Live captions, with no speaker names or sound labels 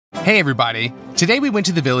Hey everybody! Today we went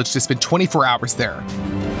to the village to spend 24 hours there.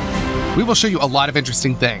 We will show you a lot of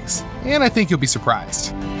interesting things, and I think you'll be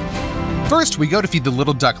surprised. First, we go to feed the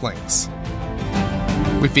little ducklings.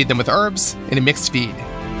 We feed them with herbs in a mixed feed,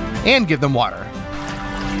 and give them water.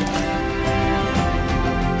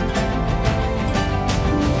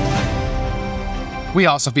 We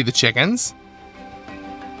also feed the chickens.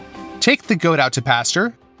 Take the goat out to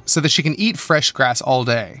pasture so that she can eat fresh grass all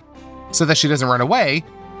day. So that she doesn't run away,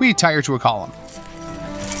 we tie her to a column.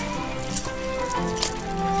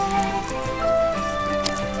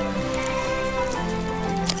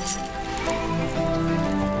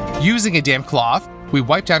 Using a damp cloth, we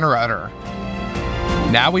wipe down her udder.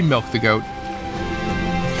 Now we milk the goat.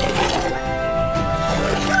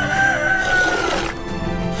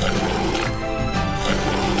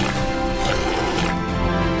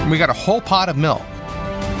 We got a whole pot of milk.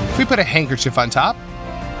 We put a handkerchief on top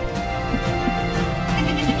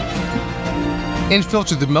and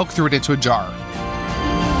filter the milk through it into a jar.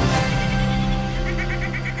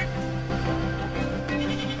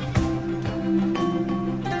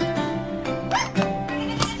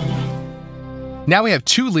 Now we have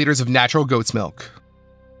 2 liters of natural goat's milk.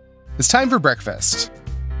 It's time for breakfast.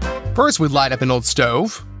 First, we light up an old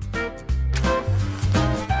stove.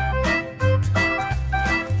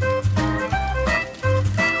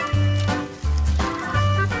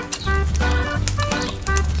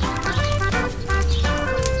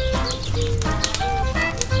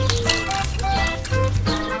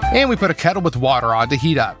 And we put a kettle with water on to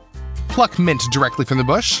heat up. Pluck mint directly from the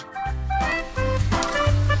bush.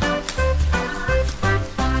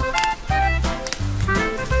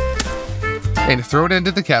 And throw it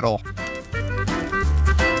into the kettle.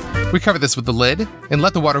 We cover this with the lid and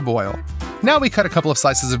let the water boil. Now we cut a couple of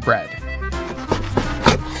slices of bread.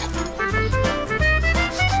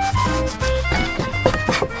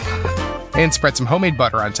 And spread some homemade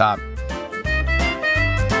butter on top.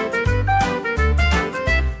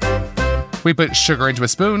 We put sugar into a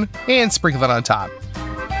spoon and sprinkle it on top.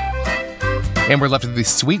 And we're left with these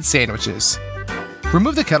sweet sandwiches.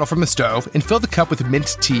 Remove the kettle from the stove and fill the cup with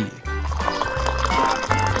mint tea.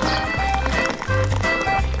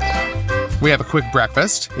 We have a quick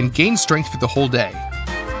breakfast and gain strength for the whole day.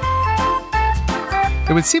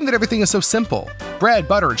 It would seem that everything is so simple. Bread,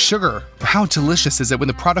 butter, and sugar. But how delicious is it when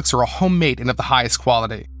the products are all homemade and of the highest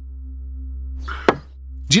quality?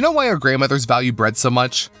 Do you know why our grandmothers value bread so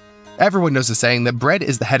much? Everyone knows the saying that bread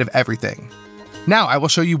is the head of everything. Now I will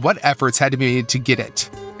show you what efforts had to be made to get it.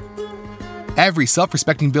 Every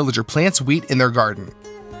self-respecting villager plants wheat in their garden.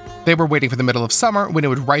 They were waiting for the middle of summer when it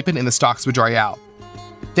would ripen and the stalks would dry out.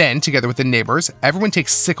 Then, together with the neighbors, everyone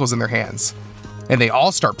takes sickles in their hands, and they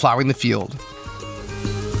all start plowing the field.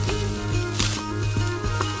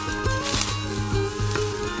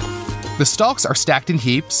 The stalks are stacked in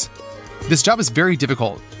heaps. This job is very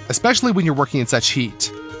difficult, especially when you're working in such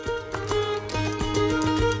heat.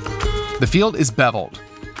 The field is beveled,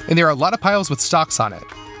 and there are a lot of piles with stalks on it.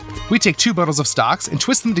 We take 2 bundles of stalks and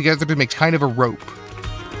twist them together to make kind of a rope.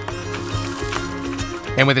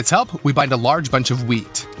 And with its help, we bind a large bunch of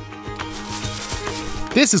wheat.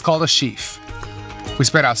 This is called a sheaf. We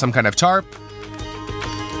spread out some kind of tarp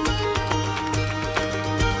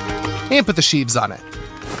and put the sheaves on it.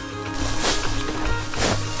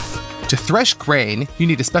 To thresh grain, you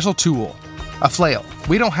need a special tool, a flail.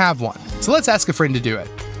 We don't have one, so let's ask a friend to do it.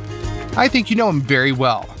 I think you know him very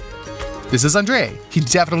well. This is Andre. He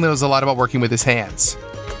definitely knows a lot about working with his hands.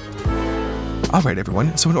 Alright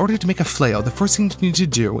everyone, so in order to make a flail, the first thing you need to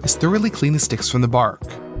do is thoroughly clean the sticks from the bark.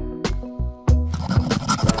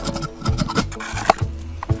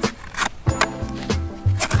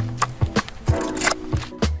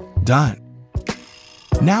 Done.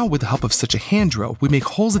 Now with the help of such a hand drill, we make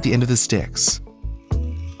holes at the end of the sticks.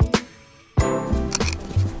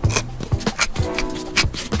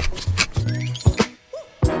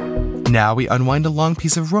 Now we unwind a long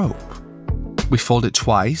piece of rope. We fold it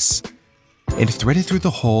twice and thread it through the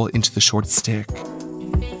hole into the short stick.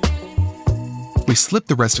 We slip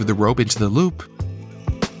the rest of the rope into the loop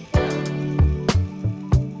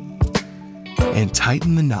and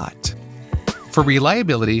tighten the knot. For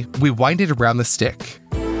reliability, we wind it around the stick.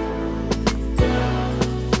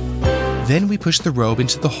 Then we push the rope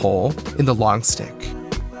into the hole in the long stick.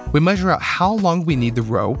 We measure out how long we need the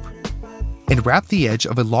rope and wrap the edge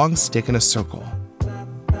of a long stick in a circle.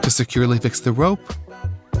 To securely fix the rope,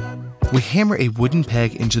 we hammer a wooden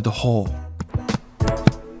peg into the hole.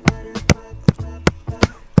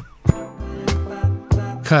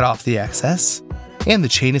 Cut off the excess, and the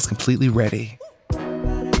chain is completely ready.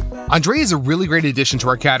 Andre is a really great addition to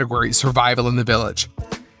our category, Survival in the Village.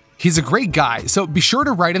 He's a great guy, so be sure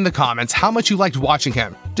to write in the comments how much you liked watching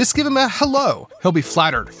him. Just give him a hello. He'll be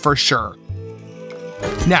flattered for sure.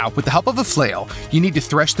 Now, with the help of a flail, you need to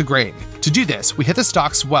thresh the grain. To do this, we hit the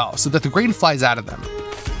stalks well so that the grain flies out of them.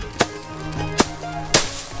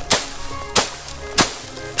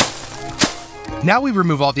 Now we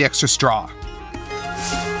remove all the extra straw.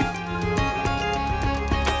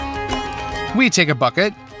 We take a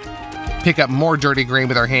bucket, pick up more dirty grain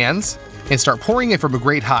with our hands, and start pouring it from a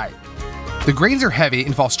great height. The grains are heavy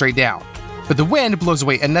and fall straight down, but the wind blows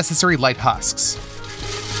away unnecessary light husks.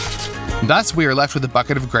 Thus, we are left with a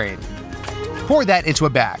bucket of grain. Pour that into a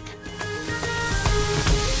bag.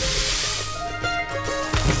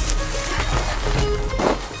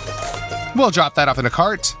 We'll drop that off in a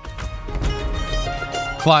cart,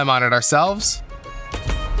 climb on it ourselves,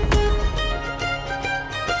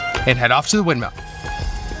 and head off to the windmill.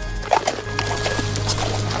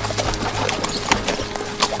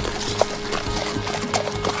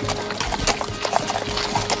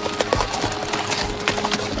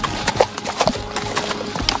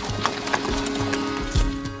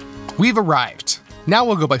 We've arrived. Now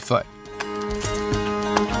we'll go by foot.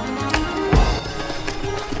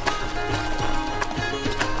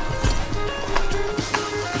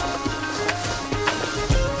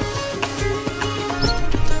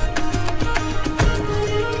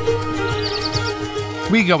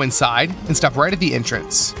 We go inside and stop right at the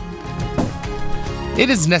entrance. It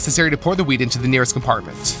is necessary to pour the wheat into the nearest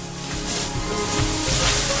compartment.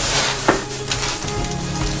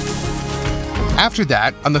 After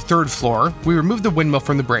that, on the 3rd floor, we remove the windmill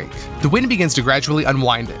from the brake. The wind begins to gradually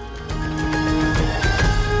unwind it.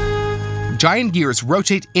 Giant gears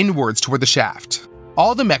rotate inwards toward the shaft.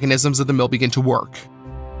 All the mechanisms of the mill begin to work.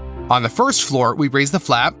 On the 1st floor, we raise the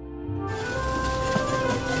flap.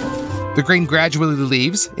 The grain gradually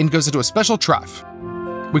leaves and goes into a special trough.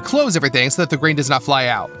 We close everything so that the grain does not fly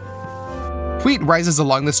out. Wheat rises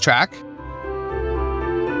along this track,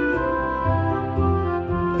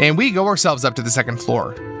 and we go ourselves up to the 2nd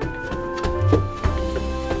floor.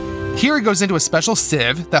 Here it goes into a special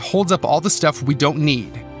sieve that holds up all the stuff we don't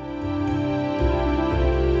need.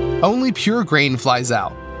 Only pure grain flies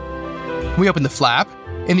out. We open the flap,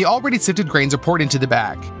 and the already sifted grains are poured into the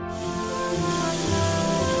bag.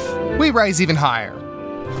 We rise even higher.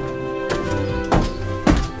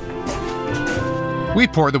 We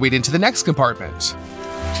pour the wheat into the next compartment.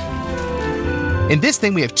 In this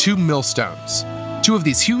thing we have 2 millstones. 2 of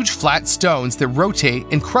these huge flat stones that rotate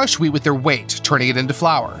and crush wheat with their weight, turning it into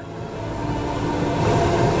flour.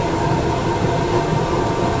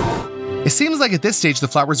 It seems like at this stage the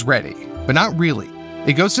flour is ready, but not really.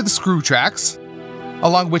 It goes to the screw tracks,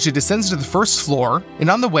 along which it descends to the 1st floor,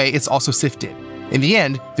 and on the way it's also sifted. In the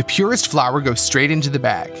end, the purest flour goes straight into the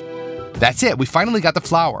bag. That's it, we finally got the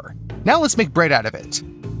flour. Now let's make bread out of it.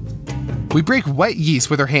 We break wet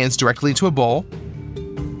yeast with our hands directly into a bowl,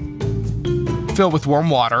 fill with warm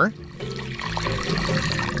water,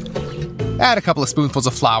 add a couple of spoonfuls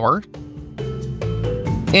of flour,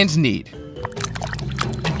 and knead.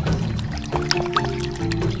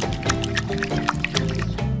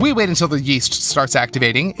 We wait until the yeast starts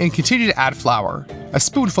activating and continue to add flour, a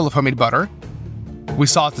spoonful of homemade butter. We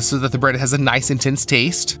salt this so that the bread has a nice intense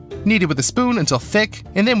taste. Knead it with a spoon until thick,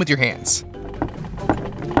 and then with your hands.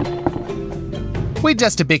 We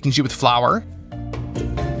dust a baking sheet with flour.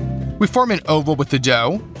 We form an oval with the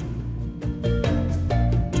dough,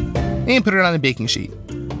 and put it on a baking sheet.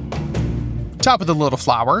 Top with a little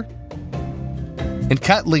flour, and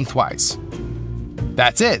cut lengthwise.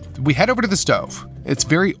 That's it, we head over to the stove. It's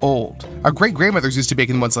very old. Our great-grandmothers used to bake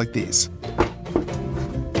in ones like these.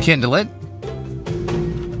 Kindle it.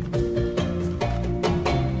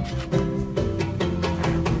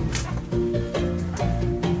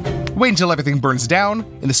 Wait until everything burns down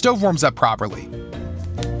and the stove warms up properly.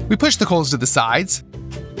 We push the coals to the sides.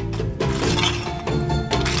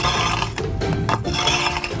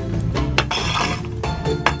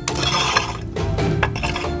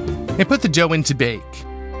 And put the dough in to bake.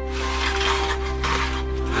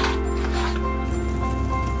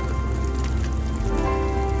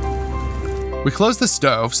 We close the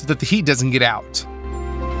stove so that the heat doesn't get out.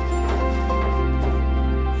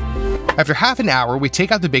 After half an hour, we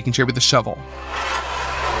take out the baking tray with a shovel.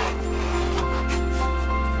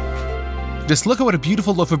 Just look at what a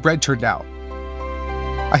beautiful loaf of bread turned out.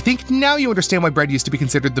 I think now you understand why bread used to be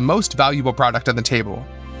considered the most valuable product on the table.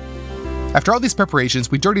 After all these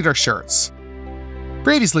preparations, we dirtied our shirts.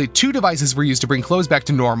 Previously, 2 devices were used to bring clothes back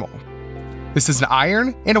to normal. This is an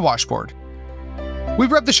iron and a washboard. We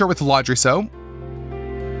rub the shirt with laundry soap.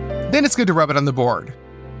 Then it's good to rub it on the board.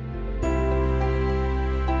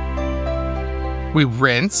 We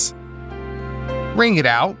rinse, wring it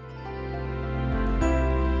out,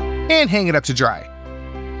 and hang it up to dry.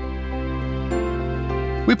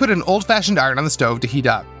 We put an old-fashioned iron on the stove to heat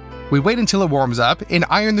up. We wait until it warms up and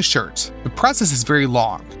iron the shirt. The process is very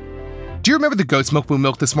long. Do you remember the goat's milk we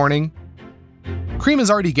milked this morning? Cream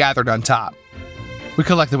is already gathered on top. We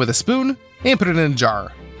collect it with a spoon and put it in a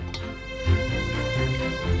jar.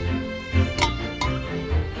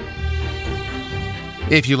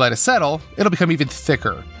 If you let it settle, it'll become even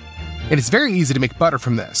thicker. And it's very easy to make butter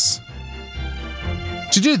from this.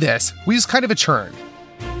 To do this, we use kind of a churn.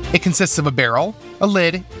 It consists of a barrel, a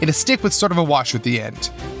lid, and a stick with sort of a washer at the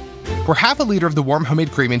end. Pour half a liter of the warm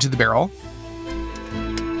homemade cream into the barrel.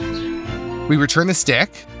 We return the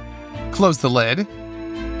stick, close the lid,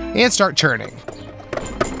 and start churning.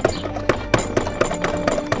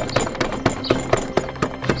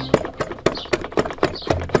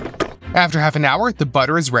 After half an hour, the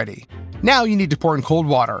butter is ready. Now you need to pour in cold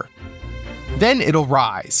water. Then it'll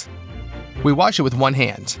rise. We wash it with one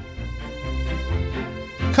hand.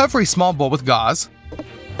 Cover a small bowl with gauze.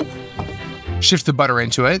 Shift the butter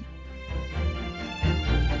into it.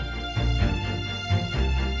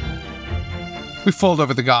 We fold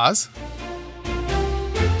over the gauze.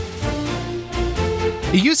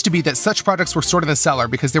 It used to be that such products were stored in the cellar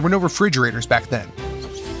because there were no refrigerators back then.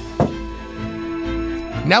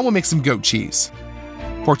 Now we'll make some goat cheese.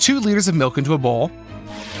 Pour 2 liters of milk into a bowl.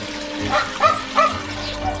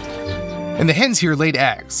 And the hens here laid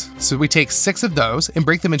eggs, so we take 6 of those and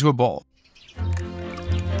break them into a bowl.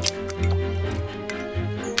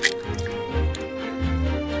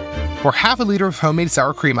 Pour half a liter of homemade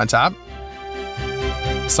sour cream on top.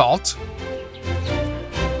 Salt.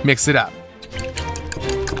 Mix it up.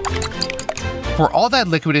 Pour all that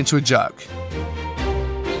liquid into a jug.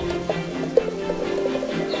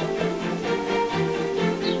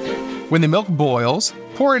 When the milk boils,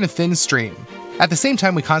 pour in a thin stream. At the same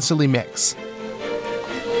time, we constantly mix.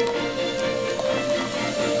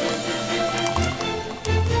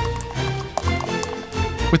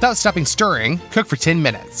 Without stopping stirring, cook for 10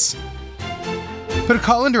 minutes. Put a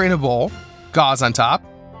colander in a bowl, gauze on top,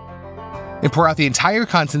 and pour out the entire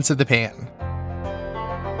contents of the pan.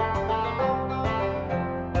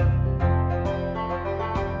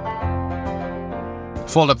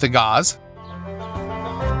 Fold up the gauze,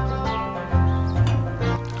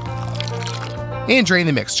 and drain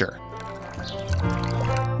the mixture.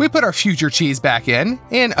 We put our future cheese back in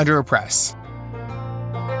and under a press.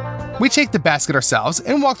 We take the basket ourselves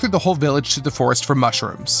and walk through the whole village to the forest for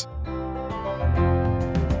mushrooms.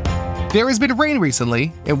 There has been rain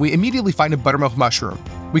recently, and we immediately find a buttermilk mushroom.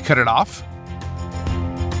 We cut it off.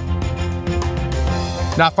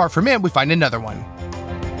 Not far from it, we find another one.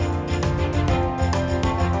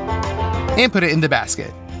 And put it in the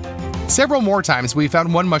basket. Several more times we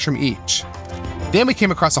found 1 mushroom each. Then we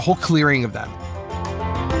came across a whole clearing of them.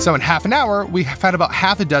 So in half an hour, we found about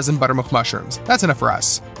half a dozen buttermilk mushrooms. That's enough for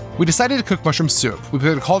us. We decided to cook mushroom soup. We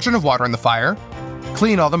put a cauldron of water on the fire,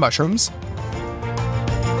 clean all the mushrooms,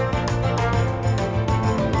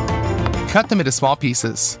 cut them into small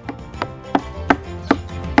pieces.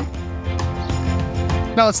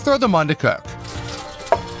 Now let's throw them on to cook.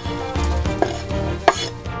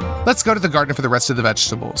 Let's go to the garden for the rest of the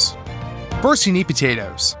vegetables. First, you need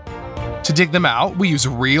potatoes. To dig them out, we use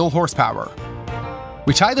real horsepower.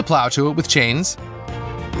 We tie the plow to it with chains.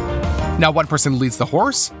 Now one person leads the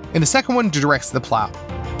horse, and the second one directs the plow.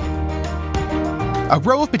 A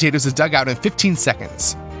row of potatoes is dug out in 15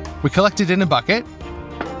 seconds. We collect it in a bucket.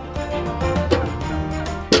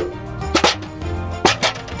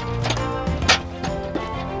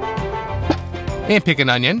 And pick an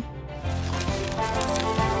onion.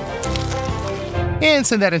 And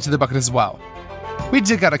send that into the bucket as well. We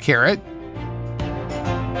dig out a carrot.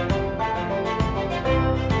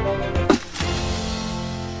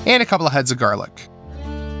 And a couple of heads of garlic.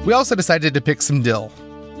 We also decided to pick some dill.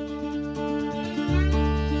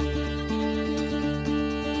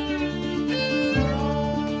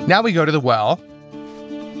 Now we go to the well.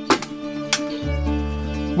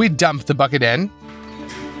 We dump the bucket in.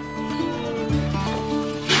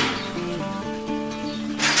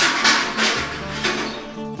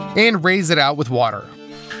 And raise it out with water.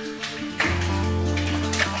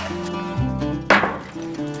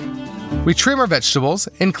 We trim our vegetables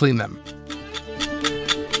and clean them.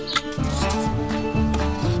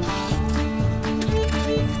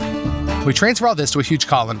 We transfer all this to a huge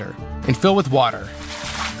colander and fill with water.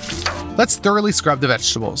 Let's thoroughly scrub the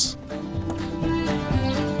vegetables.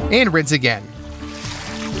 And rinse again.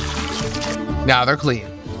 Now they're clean.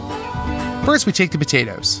 First, we take the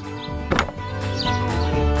potatoes.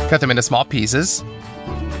 Cut them into small pieces.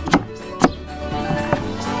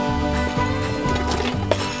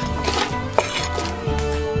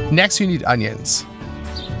 Next, you need onions.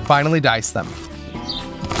 Finally dice them.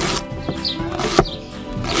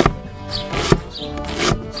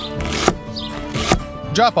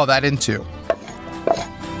 Drop all that in too.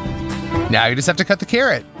 Now you just have to cut the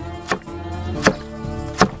carrot.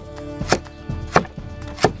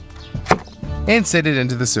 And set it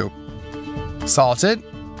into the soup. Salt it.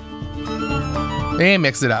 And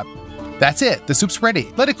mix it up. That's it, the soup's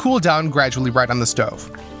ready. Let it cool down gradually right on the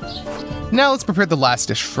stove. Now let's prepare the last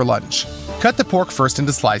dish for lunch. Cut the pork first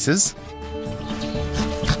into slices.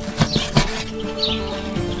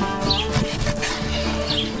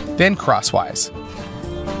 Then crosswise.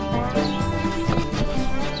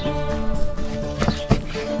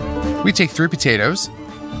 We take 3 potatoes,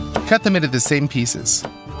 cut them into the same pieces.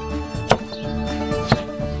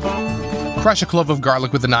 Crush a clove of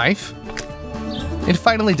garlic with a knife, and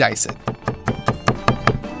finally dice it.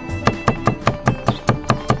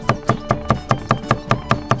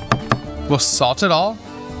 We'll salt it all,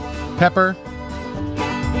 pepper,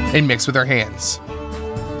 and mix with our hands.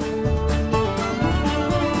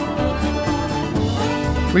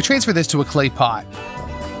 We transfer this to a clay pot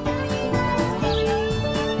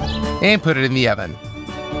and put it in the oven.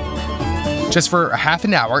 Just for a half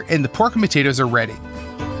an hour, and the pork and potatoes are ready.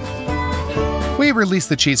 We release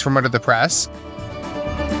the cheese from under the press.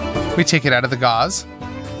 We take it out of the gauze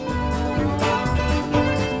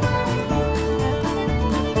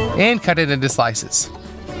and cut it into slices.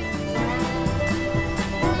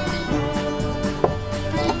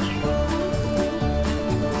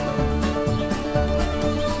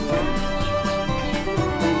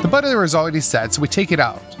 The butter is already set, so we take it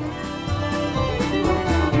out.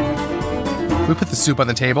 We put the soup on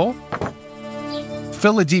the table,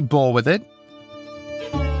 fill a deep bowl with it,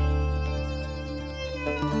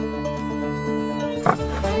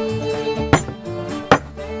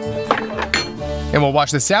 and we'll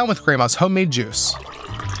wash this down with Grandma's homemade juice.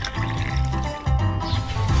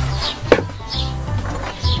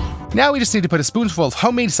 Now we just need to put a spoonful of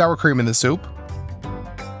homemade sour cream in the soup,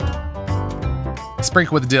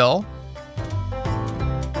 sprinkle with dill,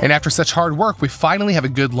 and after such hard work, we finally have a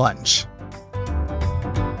good lunch.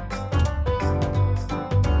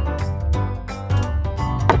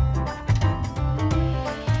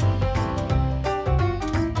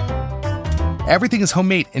 Everything is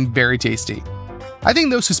homemade and very tasty. I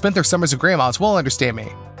think those who spent their summers at Grandma's will understand me.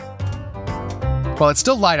 While it's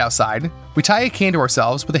still light outside, we tie a can to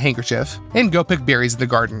ourselves with a handkerchief and go pick berries in the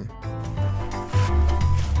garden.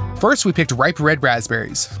 First, we picked ripe red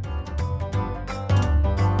raspberries.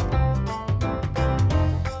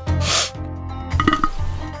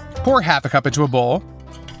 Pour half a cup into a bowl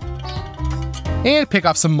and pick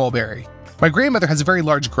off some mulberry. My grandmother has a very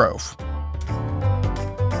large grove.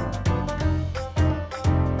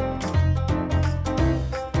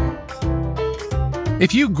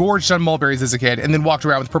 If you gorged on mulberries as a kid and then walked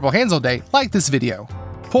around with purple hands all day, like this video.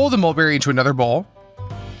 Pull the mulberry into another bowl,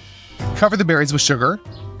 cover the berries with sugar,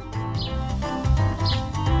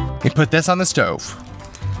 and put this on the stove.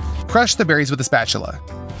 Crush the berries with a spatula.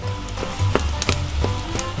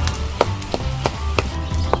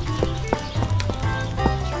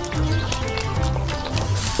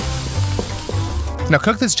 Now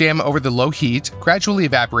cook this jam over the low heat, gradually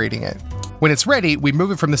evaporating it. When it's ready, we move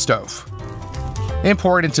it from the stove and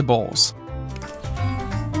pour it into bowls.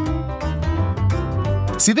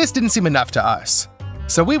 See, this didn't seem enough to us,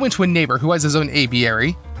 so we went to a neighbor who has his own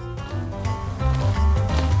aviary,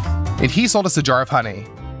 and he sold us a jar of honey.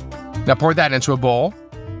 Now pour that into a bowl,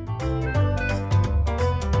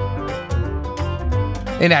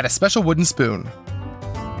 and add a special wooden spoon.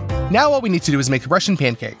 Now all we need to do is make Russian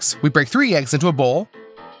pancakes. We break 3 eggs into a bowl,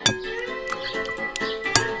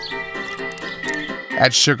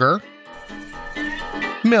 add sugar,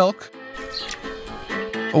 milk,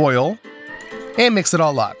 oil, and mix it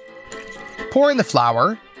all up. Pour in the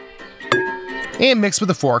flour and mix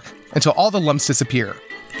with a fork until all the lumps disappear.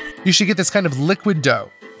 You should get this kind of liquid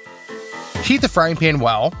dough. Heat the frying pan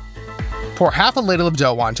well, pour half a ladle of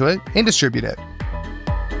dough onto it, and distribute it.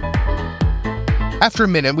 After a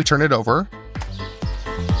minute, we turn it over,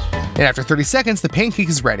 and after 30 seconds, the pancake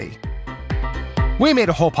is ready. We made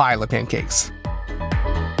a whole pile of pancakes.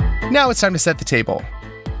 Now it's time to set the table.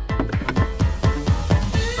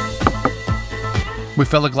 We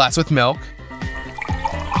fill a glass with milk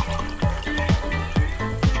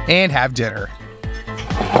and have dinner.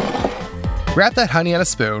 Wrap that honey on a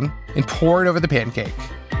spoon and pour it over the pancake.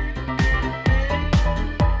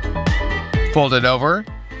 Fold it over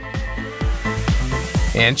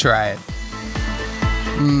and try it.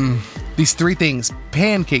 These three things,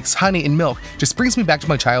 pancakes, honey, and milk, just brings me back to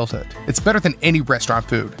my childhood. It's better than any restaurant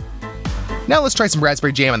food. Now let's try some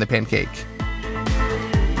raspberry jam on the pancake.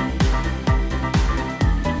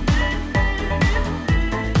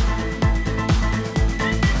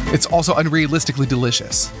 It's also unrealistically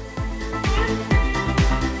delicious.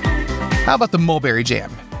 How about the mulberry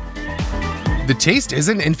jam? The taste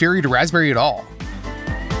isn't inferior to raspberry at all.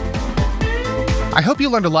 I hope you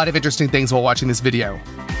learned a lot of interesting things while watching this video.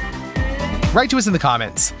 Write to us in the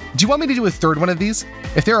comments. Do you want me to do a third one of these?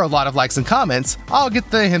 If there are a lot of likes and comments, I'll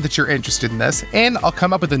get the hint that you're interested in this, and I'll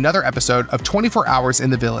come up with another episode of 24 Hours in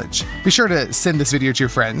the Village. Be sure to send this video to your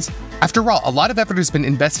friends. After all, a lot of effort has been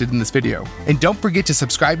invested in this video. And don't forget to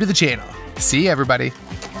subscribe to the channel. See you, everybody.